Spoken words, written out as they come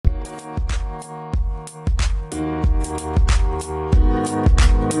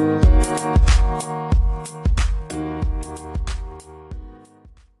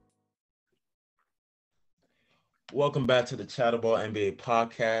Welcome back to the Chatterball NBA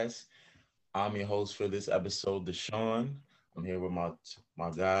podcast. I'm your host for this episode, Deshaun. I'm here with my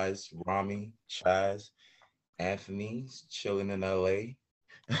guys, Rami, Chaz, Anthony's chilling in LA.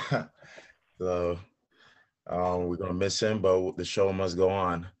 so we're gonna miss him, but the show must go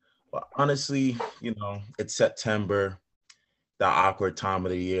on. But honestly, it's September, the awkward time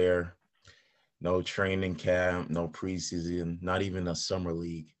of the year. No training camp, no preseason, not even a summer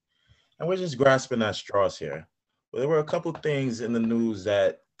league. And we're just grasping at straws here. But there were a couple things in the news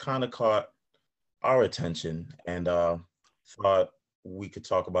that kind of caught our attention and thought we could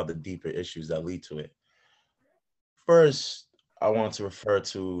talk about the deeper issues that lead to it. First, I want to refer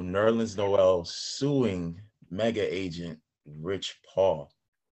to Nerlens Noel suing mega agent Rich Paul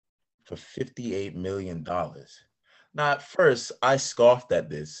for $58 million. Now, at first, I scoffed at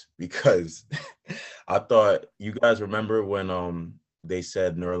this because I thought you guys remember when they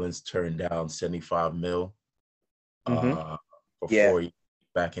said Nerlens turned down 75 mil Mm-hmm. uh Yeah. before he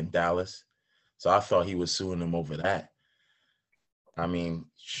back in Dallas. So I thought he was suing him over that. I mean,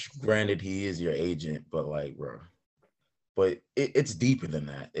 granted he is your agent, but like, bro, but it's deeper than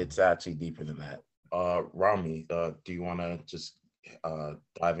that. It's actually deeper than that. Rami, do you want to just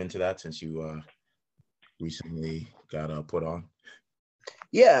dive into that since you recently got put on?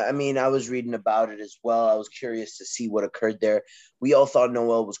 Yeah, I mean, I was reading about it as well. I was curious to see what occurred there. We all thought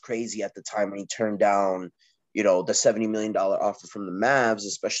Noel was crazy at the time when he turned down, the $70 million offer from the Mavs,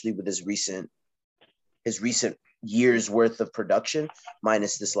 especially with his recent years worth of production,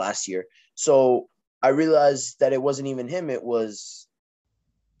 minus this last year. So I realized that it wasn't even him. It was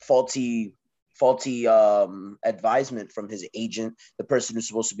faulty faulty advisement from his agent, the person who's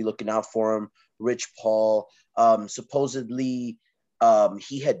supposed to be looking out for him, Rich Paul. Supposedly,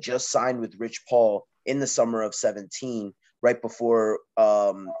 he had just signed with Rich Paul in the summer of 17, right before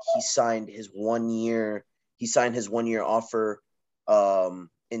he signed his 1 year. He signed his 1 year offer.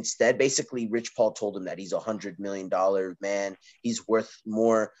 Instead, basically, Rich Paul told him that he's $100 million man. He's worth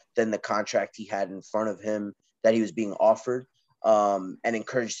more than the contract he had in front of him that he was being offered, and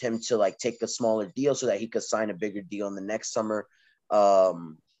encouraged him to like take a smaller deal so that he could sign a bigger deal in the next summer,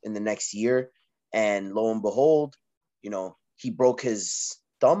 in the next year. And lo and behold, he broke his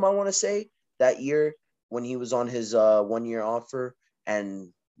thumb, I want to say, that year when he was on his 1 year offer,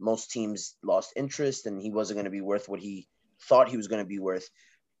 and most teams lost interest, and he wasn't going to be worth what he thought he was going to be worth.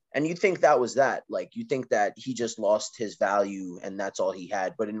 And you think that was that. Like, you think that he just lost his value and that's all he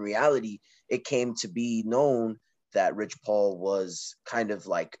had. But in reality, it came to be known that Rich Paul was kind of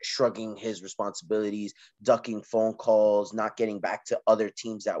like shrugging his responsibilities, ducking phone calls, not getting back to other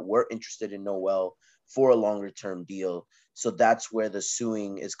teams that were interested in Noel for a longer term deal. So that's where the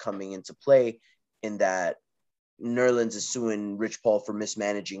suing is coming into play, in that Nerlens is suing Rich Paul for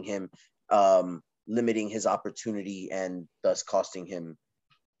mismanaging him, limiting his opportunity, and thus costing him.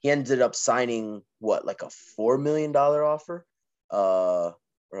 He ended up signing what, like a $4 million offer, or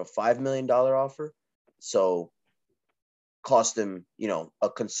a $5 million offer. So cost him, a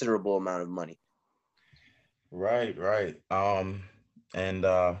considerable amount of money. Right, right. And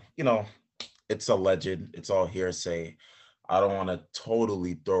it's alleged, it's all hearsay. I don't want to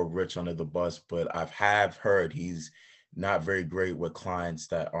totally throw Rich under the bus, but have heard he's not very great with clients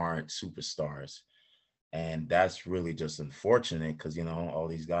that aren't superstars. And that's really just unfortunate because all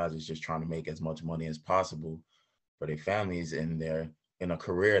these guys is just trying to make as much money as possible for their families in in a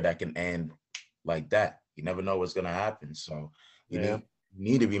career that can end like that. You never know what's gonna happen. So you Yeah.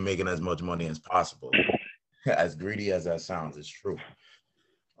 need to be making as much money as possible. As greedy as that sounds, it's true.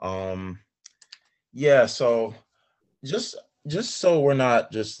 Um, yeah, so just just so we're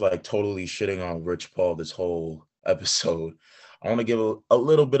not just like totally shitting on Rich Paul this whole episode, I want to give a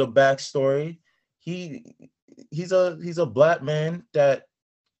little bit of backstory. He he's a black man that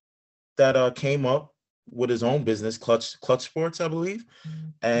came up with his own business, Clutch Sports, I believe,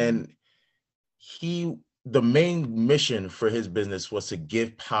 and he the main mission for his business was to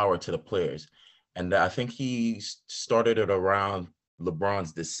give power to the players, and I think he started it around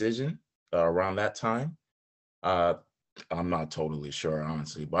LeBron's decision around that time. Uh, I'm not totally sure,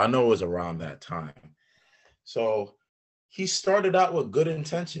 honestly, but I know it was around that time. So he started out with good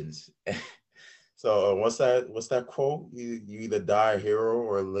intentions. So what's that quote? You either die a hero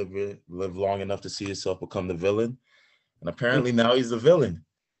or live long enough to see yourself become the villain. And apparently now he's the villain.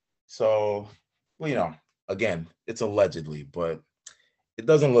 So, well, again, it's allegedly, but it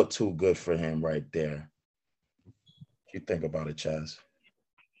doesn't look too good for him right there. What you think about it, Chaz?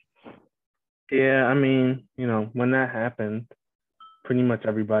 Yeah, I mean, when that happened, pretty much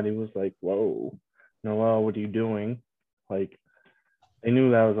everybody was like, "Whoa, Noel, what are you doing?" Like, they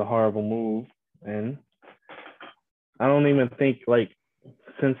knew that was a horrible move, and I don't even think like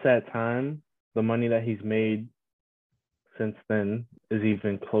since that time, the money that he's made since then is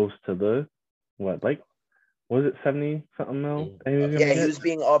even close to the what like was it 70 something mil that he was gonna Yeah, he get? was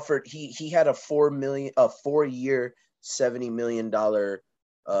being offered. He had a 4-year, $70 million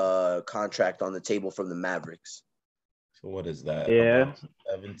contract on the table from the Mavericks. So what is that? Yeah,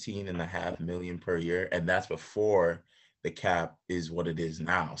 About 17.5 million per year. And that's before the cap is what it is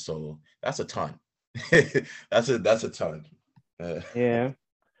now. So that's a ton. That's a ton. yeah.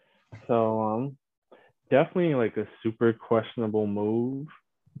 So definitely like a super questionable move.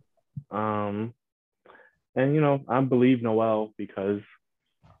 Um, and I believe Noel because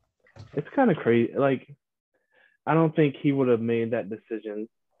it's kind of crazy. Like I don't think he would have made that decision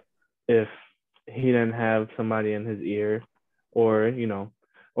if he didn't have somebody in his ear, or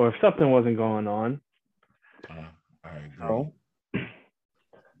or if something wasn't going on. I agree. So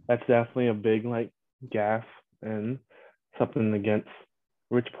that's definitely a big like gaff and something against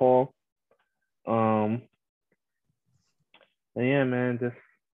Rich Paul. Um, and yeah, man, just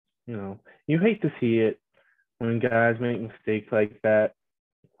you hate to see it when guys make mistakes like that,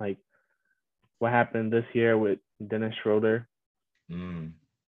 like what happened this year with Dennis Schroeder. Mm.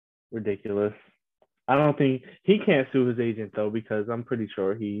 Ridiculous. I don't think he can't sue his agent though because I'm pretty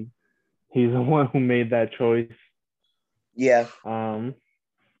sure he's the one who made that choice. Yeah. And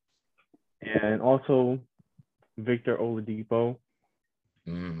also Victor Oladipo.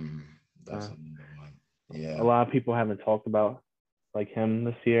 That's another one. Yeah. A lot of people haven't talked about like him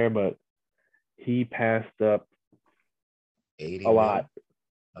this year, but he passed up 80 a mil, lot.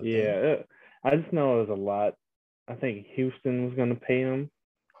 I think. Yeah, I just know it was a lot. I think Houston was gonna pay him,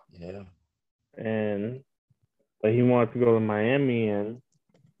 Yeah. but he wanted to go to Miami, and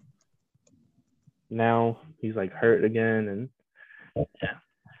now he's like hurt again, and yeah,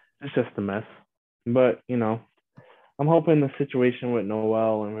 it's just a mess. But I'm hoping the situation with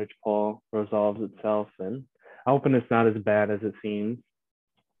Noel and Rich Paul resolves itself, and I'm hoping it's not as bad as it seems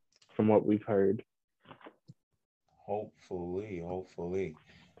from what we've heard. Hopefully.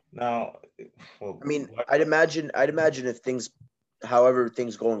 Now, well, I mean, I'd imagine if however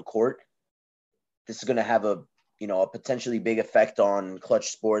things go in court, this is going to have a potentially big effect on Clutch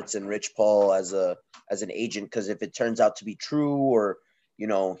Sports and Rich Paul as an agent, because if it turns out to be true, or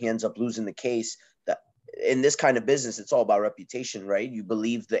he ends up losing the case, that in this kind of business it's all about reputation, right? You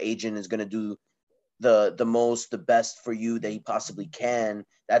believe the agent is going to do the best for you that he possibly can.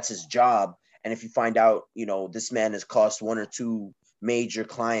 That's his job. And if you find out this man has cost one or two major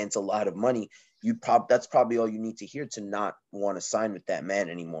clients a lot of money, that's probably all you need to hear to not want to sign with that man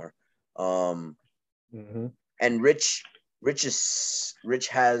anymore. Mm-hmm. And Rich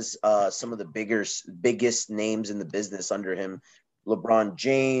has some of the biggest names in the business under him: LeBron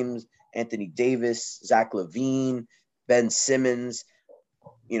James, Anthony Davis, Zach LaVine, Ben Simmons.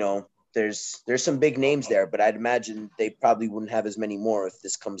 There's some big names there, but I'd imagine they probably wouldn't have as many more if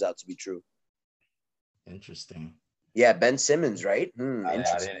this comes out to be true. Interesting. Yeah, Ben Simmons, right?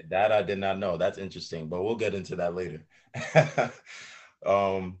 Interesting. I did not know. That's interesting, but we'll get into that later.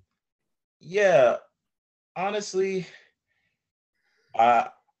 Yeah, honestly,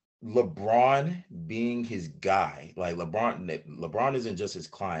 LeBron being his guy, like LeBron isn't just his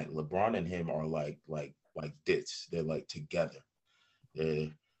client. LeBron and him are like this. They're like together.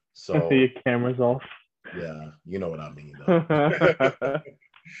 So Your camera's off. yeah, you know what I mean though.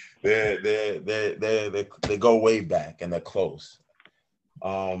 They go way back and they're close.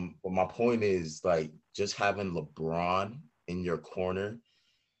 But my point is like just having LeBron in your corner,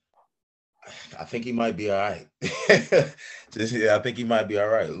 I think he might be all right. I think he might be all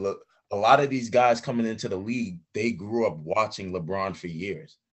right. Look, a lot of these guys coming into the league, they grew up watching LeBron for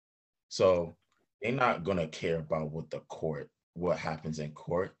years. So they're not gonna care about what happens in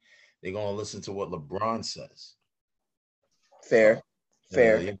court. They're gonna listen to what LeBron says. Fair.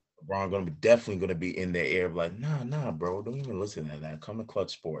 Yeah, LeBron definitely gonna be in their ear, like, nah, bro, don't even listen to that. Come to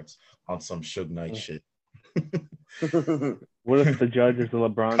Clutch Sports on some Suge Knight shit. What if the judge is a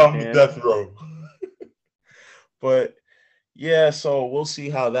LeBron Come to fan? death row. But yeah, so we'll see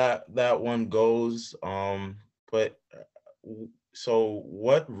how that one goes. But so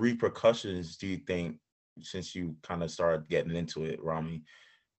what repercussions do you think, since you kind of started getting into it, Rami?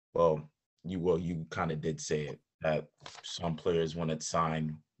 You kind of did say it that some players want to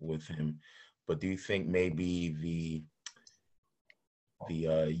sign with him, but do you think maybe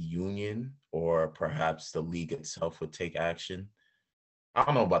the union or perhaps the league itself would take action? I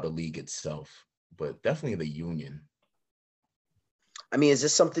don't know about the league itself, but definitely the union. I mean, is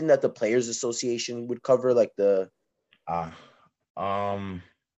this something that the Players Association would cover, like Uh um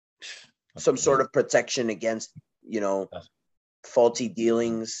some sort of protection against faulty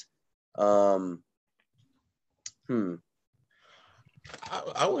dealings. I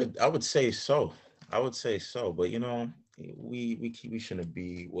would say so. I would say so, but we shouldn't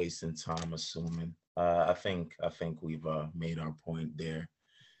be wasting time assuming. I think we've made our point there,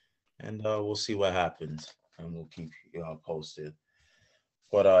 and we'll see what happens, and we'll keep you posted.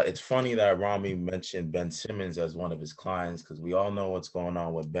 But it's funny that Rami mentioned Ben Simmons as one of his clients because we all know what's going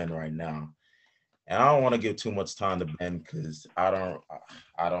on with Ben right now. And I don't want to give too much time to Ben because I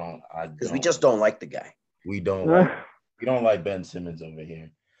Because we don't. just don't like the guy. We don't like Ben Simmons over here.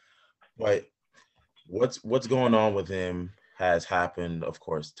 But what's going on with him has happened, of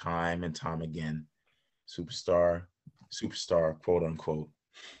course, time and time again. Superstar, quote unquote.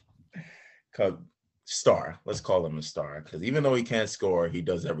 Star. Let's call him a star because even though he can't score, he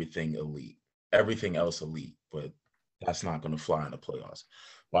does everything elite, everything else elite. But that's not going to fly in the playoffs.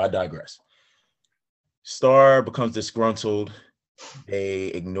 But I digress. Star becomes disgruntled. They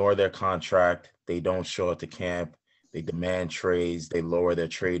ignore their contract. They don't show up to camp. They demand trades. They lower their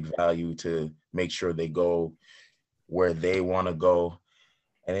trade value to make sure they go where they want to go.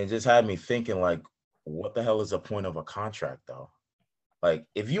 And it just had me thinking, like, what the hell is the point of a contract, though? Like,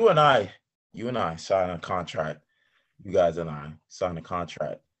 if you and I sign a contract, you guys and I sign a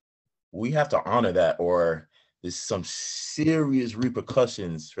contract, we have to honor that, or there's some serious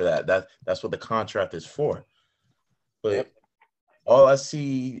repercussions for that. That's what the contract is for. But all I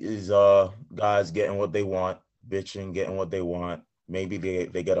see is guys getting what they want, bitching, getting what they want. Maybe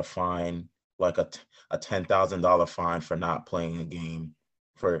they get a fine, like a $10,000 fine for not playing a game,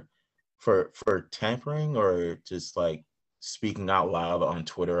 for tampering, or just like speaking out loud on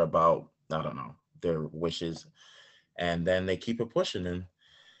Twitter about, I don't know, their wishes, and then they keep it pushing. And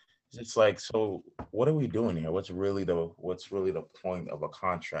it's like, so what are we doing here? What's really the point of a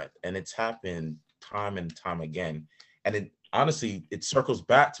contract? And it's happened time and time again. And it honestly, it circles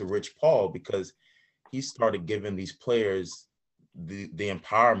back to Rich Paul because he started giving these players the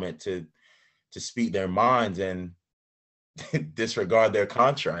empowerment to speak their minds and disregard their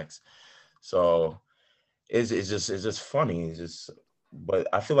contracts. So it's just funny. But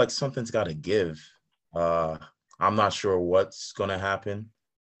I feel like something's got to give. I'm not sure what's gonna happen,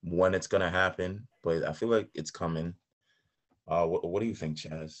 when it's gonna happen, but I feel like it's coming. What do you think,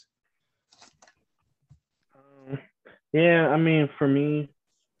 Chaz? Yeah, I mean, for me,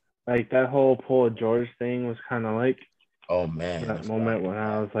 like that whole Paul George thing was kind of like, oh man, that moment when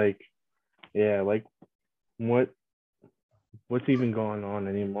I was like, yeah, like what's even going on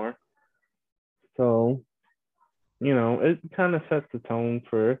anymore? So, it kind of sets the tone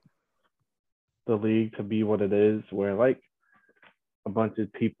for the league to be what it is, where like a bunch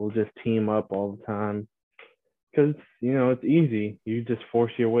of people just team up all the time because it's easy. You just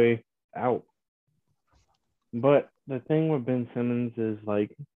force your way out. But the thing with Ben Simmons is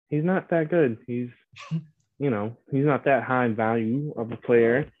like he's not that good. He's he's not that high value of a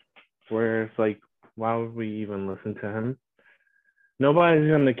player where it's like, why would we even listen to him? Nobody's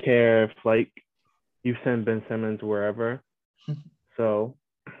gonna care if like you send Ben Simmons wherever. So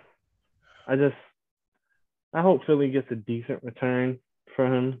I hope Philly gets a decent return for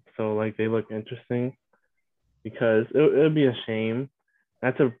him, so like they look interesting, because it would be a shame.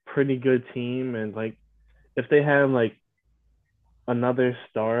 That's a pretty good team, and like if they have like another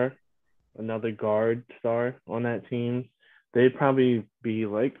guard star on that team, they'd probably be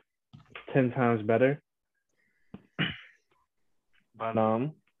like 10 times better. But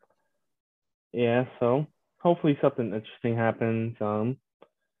yeah, so hopefully something interesting happens.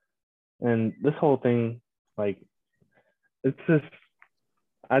 And this whole thing, like, it's just,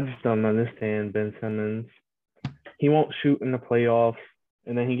 I just don't understand Ben Simmons. He won't shoot in the playoffs,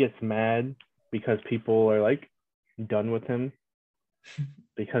 and then he gets mad because people are like done with him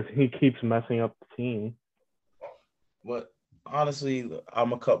because he keeps messing up the team. But honestly, I'm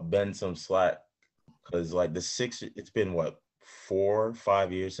gonna cut Ben some slack because like it's been what, 4 or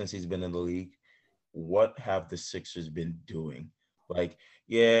 5 years since he's been in the league. What have the Sixers been doing? Like,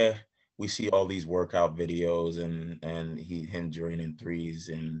 yeah, we see all these workout videos and him draining threes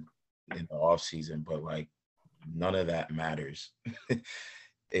in the off season, but like none of that matters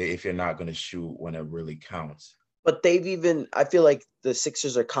if you're not going to shoot when it really counts. But I feel like the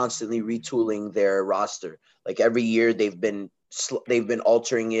Sixers are constantly retooling their roster. Like every year they've been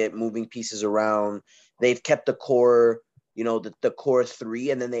altering it, moving pieces around. They've kept the core, the core three,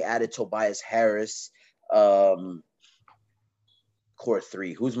 and then they added Tobias Harris. Core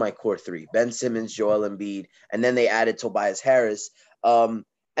three. Who's my core three? Ben Simmons, Joel Embiid, and then they added Tobias Harris. And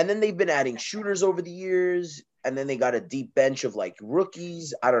then they've been adding shooters over the years, and then they got a deep bench of like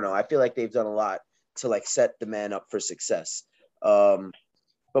rookies. I don't know. I feel like they've done a lot to like set the man up for success.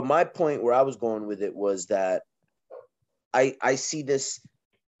 But my point where I was going with it was that I see this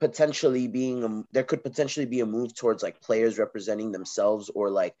potentially being there could potentially be a move towards like players representing themselves, or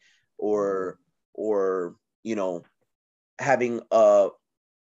like or you know, having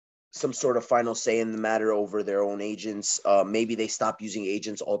some sort of final say in the matter over their own agents. Maybe they stop using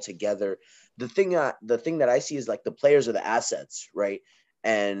agents altogether. The thing that I see is like the players are the assets, right?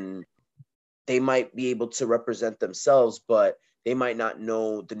 And they might be able to represent themselves, but they might not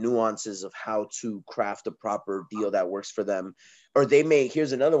know the nuances of how to craft a proper deal that works for them. Or they may,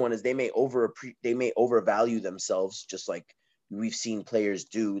 here's another one, is they may overvalue themselves, just like we've seen players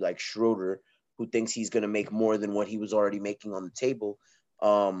do, like Schroeder, who thinks he's going to make more than what he was already making on the table.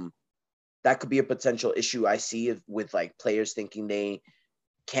 That could be a potential issue I see with like players thinking they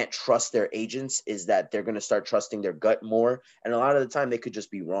can't trust their agents, is that they're going to start trusting their gut more. And a lot of the time they could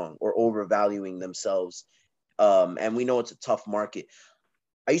just be wrong or overvaluing themselves. And we know it's a tough market.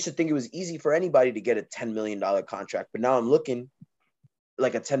 I used to think it was easy for anybody to get a $10 million contract, but now I'm looking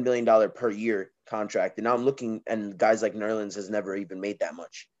like a $10 million per year contract. And now I'm looking, and guys like Nerlens has never even made that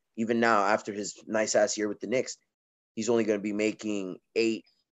much. Even now, after his nice ass year with the Knicks, he's only going to be making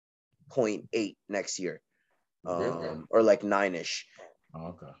 8.8 next year, or like 9-ish.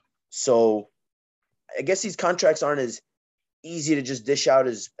 Okay. So I guess these contracts aren't as easy to just dish out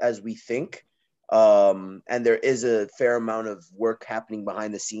as we think. And there is a fair amount of work happening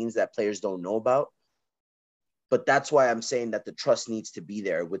behind the scenes that players don't know about. But that's why I'm saying that the trust needs to be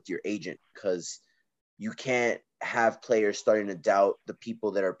there with your agent, because you can't have players starting to doubt the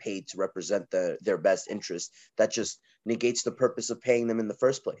people that are paid to represent their best interest. That just negates the purpose of paying them in the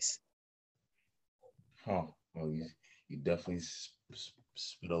first place. Huh. Well, you definitely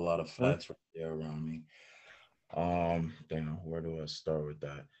spit a lot of facts right there around me. Damn, where do I start with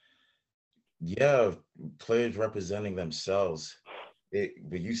that? Yeah, players representing themselves.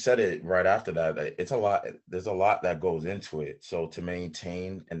 But you said it right after that. It's a lot. There's a lot that goes into it. So to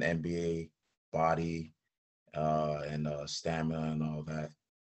maintain an NBA body, and stamina and all that,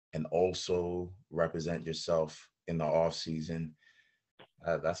 and also represent yourself in the off season,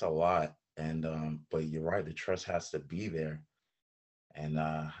 that's a lot. And but you're right. The trust has to be there. And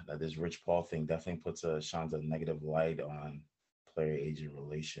that this Rich Paul thing definitely shines a negative light on player agent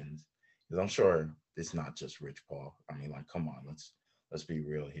relations. Because I'm sure it's not just Rich Paul. I mean, like, come on, let's be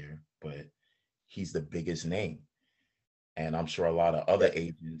real here. But he's the biggest name, and I'm sure a lot of other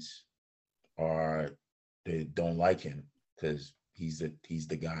agents they don't like him because he's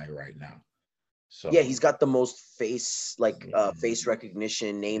the guy right now. So yeah, he's got the most face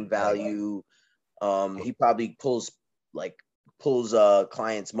recognition, name value. He probably pulls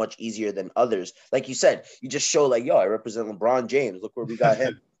clients much easier than others. Like you said, you just show like, yo, I represent LeBron James. Look where we got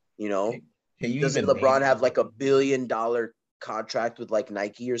him. You know, can you doesn't even LeBron have like $1 billion contract with like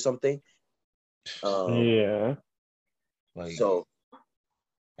Nike or something? Yeah. Like, so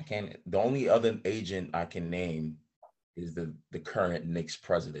I can't. The only other agent I can name is the current Knicks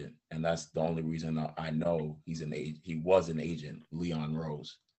president, and that's the only reason I know he's an agent. He was an agent, Leon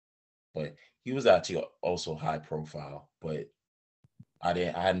Rose, but he was actually also high profile. But I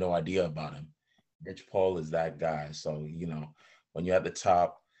had no idea about him. Rich Paul is that guy. So when you're at the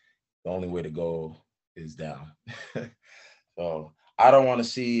top, the only way to go is down. So I don't want to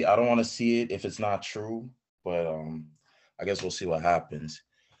see it if it's not true, but I guess we'll see what happens.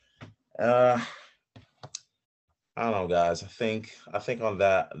 Uh, I don't know, guys. I think on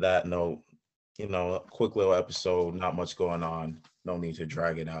that note, a quick little episode, not much going on. No need to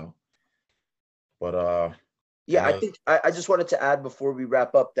drag it out. But yeah, I think I just wanted to add before we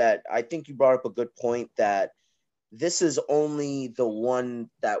wrap up that I think you brought up a good point, that this is only the one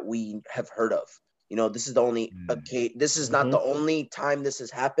that we have heard of. This is the only this is not the only time this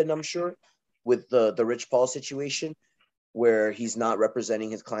has happened, I'm sure, with the Rich Paul situation, where he's not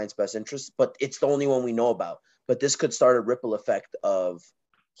representing his client's best interests, but it's the only one we know about. But this could start a ripple effect of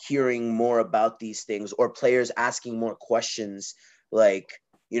hearing more about these things, or players asking more questions. Like,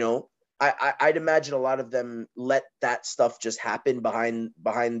 I'd imagine a lot of them let that stuff just happen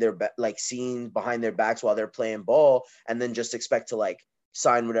behind their scenes, behind their backs while they're playing ball, and then just expect to like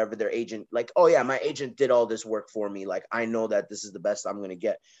sign whatever their agent, like, oh yeah, my agent did all this work for me, like I know that this is the best I'm going to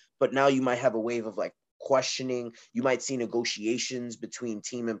get. But now you might have a wave of like questioning. You might see negotiations between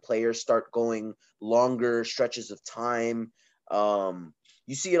team and players start going longer stretches of time.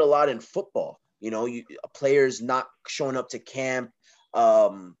 You see it a lot in football. Players not showing up to camp,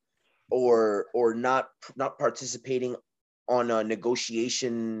 or not participating on a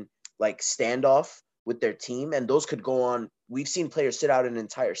negotiation like standoff with their team, and those could go on. We've seen players sit out an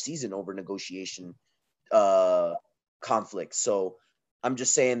entire season over negotiation conflict. So I'm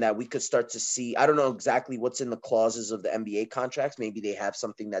just saying that we could start to see, I don't know exactly what's in the clauses of the NBA contracts. Maybe they have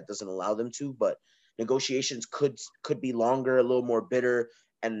something that doesn't allow them to, but negotiations could be longer, a little more bitter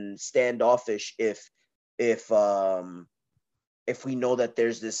and standoffish if we know that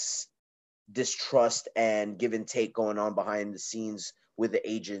there's this distrust and give and take going on behind the scenes with the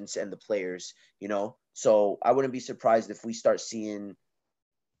agents and the players, you know? So I wouldn't be surprised if we start seeing,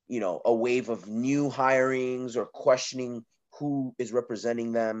 you know, a wave of new hirings or questioning who is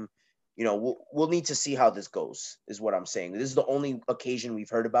representing them. You know, we'll need to see how this goes, is what I'm saying. This is the only occasion we've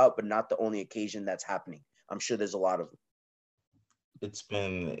heard about, but not the only occasion that's happening. I'm sure there's a lot of them. It's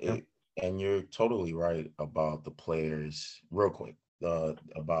been, and you're totally right about the players. Real quick,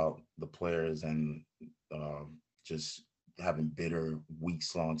 about the players and just having bitter,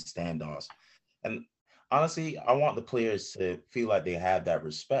 weeks-long standoffs. And honestly, I want the players to feel like they have that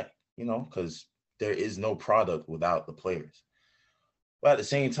respect, you know, because there is no product without the players. But at the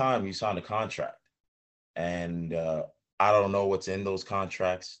same time, you sign a contract, and I don't know what's in those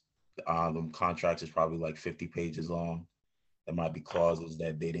contracts. The contracts is probably like 50 pages long. There might be clauses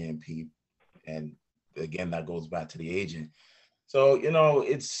that they didn't peep, and again, that goes back to the agent. So you know,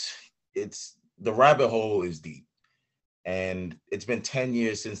 it's the rabbit hole is deep, and it's been 10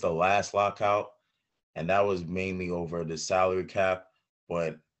 years since the last lockout, and that was mainly over the salary cap.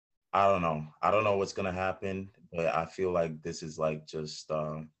 But I don't know. I don't know what's gonna happen, but I feel like this is like just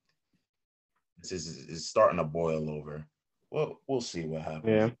this is starting to boil over. Well, we'll see what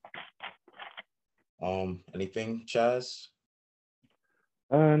happens. Yeah. Anything, Chaz?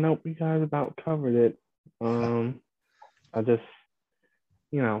 Nope, we guys about covered it. I just,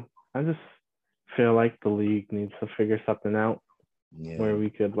 you know, I just feel like the league needs to figure something out where we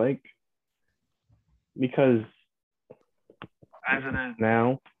could like, because as it is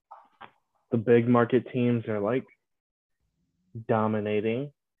now, the big market teams are like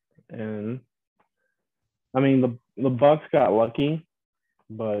dominating, and I mean the Bucks got lucky,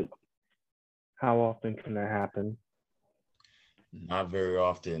 but how often can that happen? Not very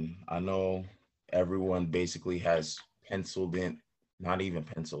often. I know everyone basically has penciled in, not even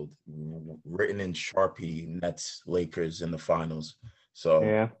penciled, written in Sharpie Nets Lakers in the finals. So,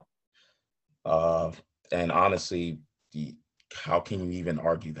 Yeah. uh, and honestly, how can you even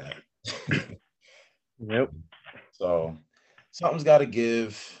argue that? Yep. So, something's got to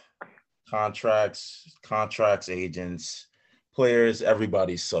give. Contracts, agents, players,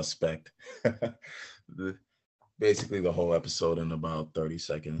 everybody's suspect. Basically, the whole episode in about 30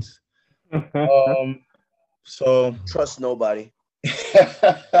 seconds. So Trust nobody.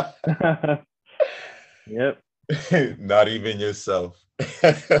 Yep. Not even yourself.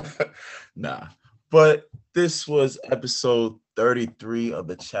 Nah. But this was episode 33 of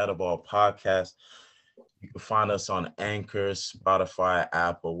the Chatterball podcast. You can find us on Anchor, Spotify,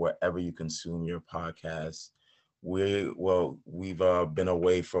 Apple, wherever you consume your podcasts. We've been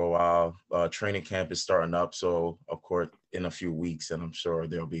away for a while. Training camp is starting up, so of course in a few weeks, and I'm sure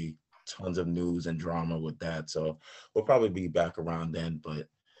there'll be tons of news and drama with that. So we'll probably be back around then, but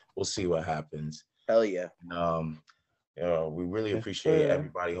we'll see what happens. Hell yeah. We really appreciate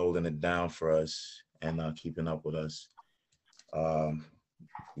everybody holding it down for us and keeping up with us.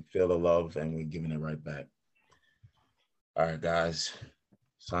 We feel the love and we're giving it right back. All right, guys,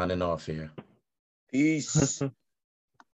 signing off here. Peace.